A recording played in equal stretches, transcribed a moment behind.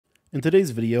In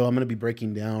today's video, I'm going to be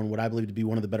breaking down what I believe to be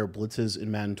one of the better blitzes in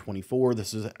Madden 24.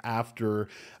 This is after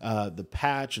the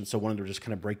patch, and so I wanted to just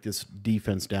kind of break this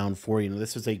defense down for you. Now,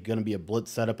 this is going to be a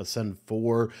blitz setup, a send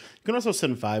 4. You can also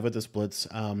send 5 with this blitz,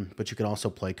 but you can also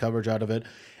play coverage out of it.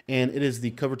 And it is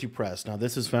the cover 2 press. Now,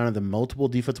 this is found in the multiple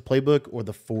defensive playbook or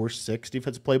the 4-6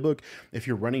 defensive playbook. If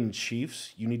you're running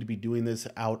Chiefs, you need to be doing this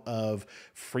out of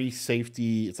free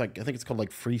safety. It's like, I think it's called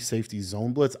like free safety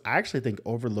zone blitz. I actually think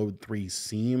overload 3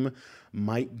 seam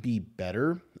might be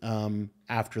better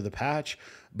after the patch,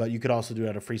 but you could also do it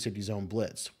out of free safety zone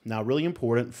blitz. Now, really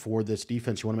important for this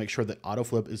defense, you want to make sure that auto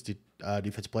flip is the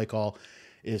defensive play call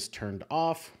is turned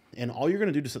off. And all you're going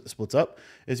to do to set the splits up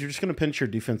is you're just going to pinch your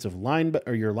defensive line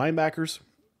or your linebackers,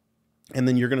 and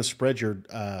then you're going to spread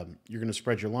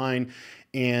your line.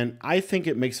 And I think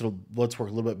it makes it blitz work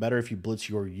a little bit better if you blitz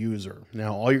your user.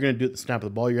 Now, all you're going to do at the snap of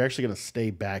the ball, you're actually going to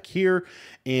stay back here,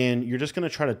 and you're just going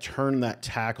to try to turn that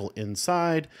tackle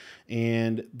inside.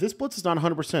 And this blitz is not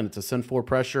 100%. It's a send 4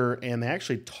 pressure, and they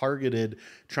actually targeted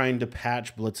trying to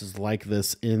patch blitzes like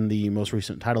this in the most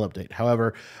recent title update.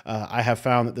 However, I have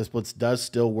found that this blitz does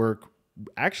still work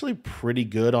actually pretty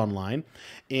good online,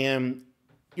 and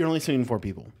you're only sending 4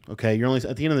 people, okay? You're only,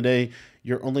 at the end of the day,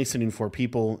 you're only sending 4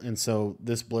 people, and so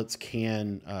this blitz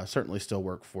can certainly still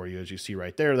work for you. As you see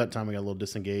right there, that time we got a little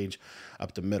disengage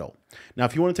up the middle. Now,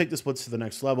 if you want to take this blitz to the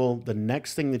next level, the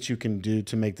next thing that you can do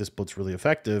to make this blitz really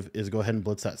effective is go ahead and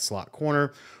blitz that slot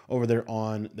corner over there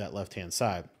on that left-hand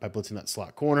side. By blitzing that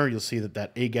slot corner, you'll see that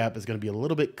that A-gap is going to be a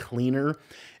little bit cleaner,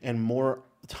 and more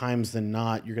times than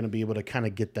not, you're going to be able to kind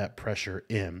of get that pressure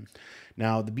in.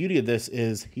 Now, the beauty of this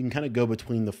is you can kind of go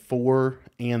between the 4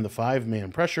 and the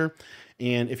 5-man pressure.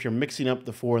 And if you're mixing up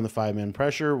the 4 and the 5-man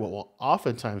pressure, what will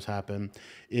oftentimes happen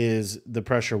is the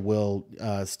pressure will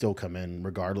still come in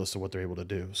regardless of what they're able to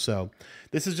do. So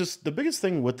this is just the biggest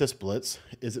thing with this blitz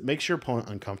is it makes your opponent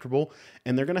uncomfortable,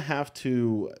 and they're going to have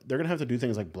to do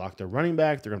things like block their running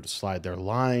back. They're going to have to slide their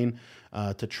line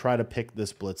to try to pick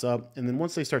this blitz up. And then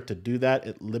once they start to do that,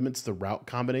 it limits the route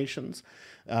combinations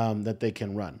that they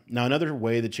can run. Now, another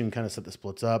way that you can kind of set the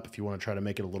splits up if you want to try to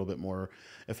make it a little bit more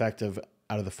effective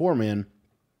out of the 4-man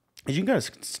is you can kind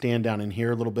of stand down in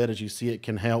here a little bit. As you see, it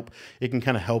can help. It can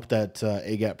kind of help that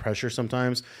A-gap pressure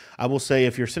sometimes. I will say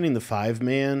if you're sending the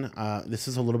 5-man, this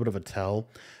is a little bit of a tell.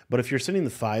 But if you're sending the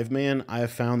 5-man, I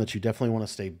have found that you definitely want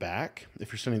to stay back.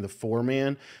 If you're sending the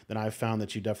 4-man, then I've found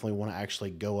that you definitely want to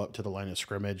actually go up to the line of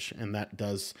scrimmage, and that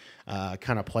does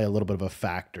kind of play a little bit of a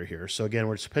factor here. So again,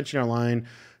 we're just pinching our line,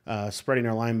 spreading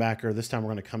our linebacker. This time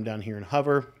we're going to come down here and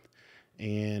hover.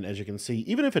 And as you can see,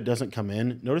 even if it doesn't come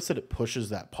in, notice that it pushes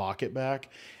that pocket back.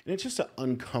 And it's just an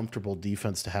uncomfortable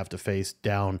defense to have to face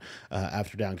down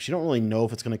after down because you don't really know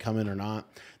if it's going to come in or not.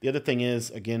 The other thing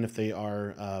is, again, if they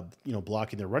are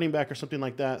blocking their running back or something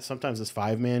like that, sometimes this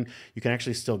 5-man, you can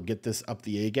actually still get this up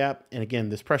the A-gap. And again,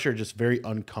 this pressure is just very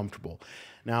uncomfortable.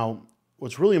 Now,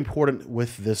 what's really important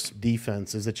with this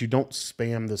defense is that you don't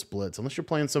spam this blitz. Unless you're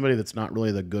playing somebody that's not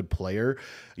really the good player,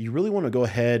 you really want to go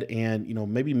ahead and,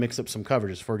 maybe mix up some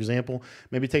coverages. For example,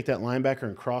 maybe take that linebacker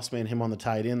and cross-man him on the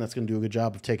tight end. That's going to do a good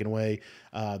job of taking away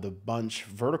the bunch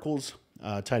verticals,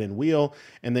 tight end wheel,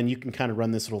 and then you can kind of run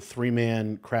this little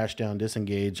 3-man crash down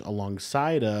disengage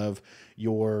alongside of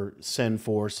your send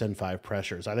 4, send 5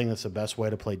 pressures. I think that's the best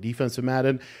way to play defensive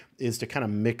Madden is to kind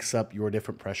of mix up your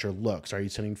different pressure looks. Are you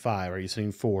sending 5? Are you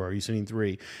sending 4? Are you sending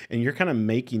 3? And you're kind of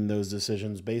making those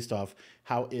decisions based off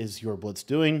how is your blitz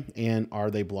doing and are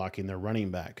they blocking their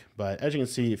running back. But as you can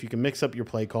see, if you can mix up your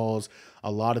play calls,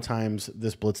 a lot of times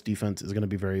this blitz defense is going to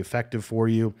be very effective for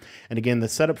you. And again, the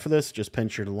setup for this, just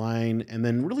pinch your line, and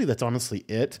then really that's honestly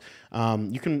it.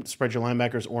 You can spread your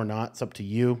linebackers or not. It's up to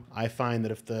you. I find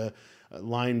that if the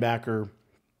linebacker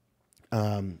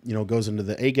goes into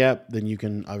the A-gap, then you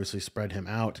can obviously spread him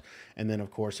out. And then, of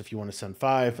course, if you want to send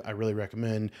 5, I really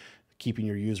recommend keeping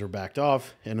your user backed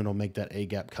off, and it'll make that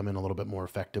A-gap come in a little bit more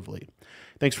effectively.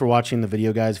 Thanks for watching the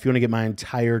video, guys. If you want to get my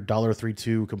entire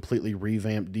 $3.2 completely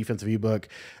revamped defensive ebook,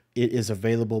 it is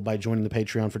available by joining the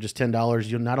Patreon for just $10.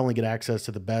 You'll not only get access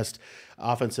to the best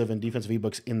offensive and defensive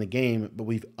ebooks in the game, but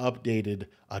we've updated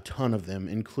a ton of them,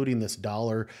 including this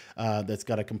dollar that's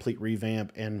got a complete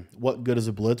revamp. And what good is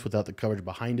a blitz without the coverage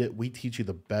behind it? We teach you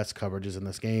the best coverages in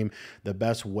this game, the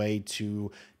best way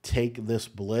to take this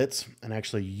blitz and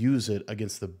actually use it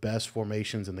against the best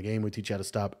formations in the game. We teach you how to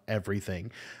stop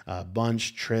everything.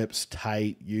 Bunch, trips,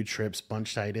 tight, U-trips,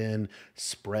 bunch tight end,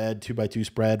 spread, 2x2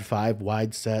 spread, 5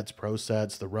 wide sets, pro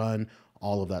sets, the run,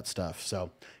 all of that stuff.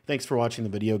 So thanks for watching the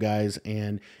video, guys.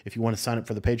 And if you want to sign up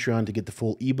for the Patreon to get the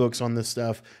full ebooks on this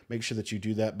stuff, make sure that you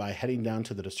do that by heading down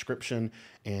to the description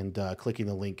and clicking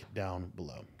the link down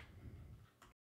below.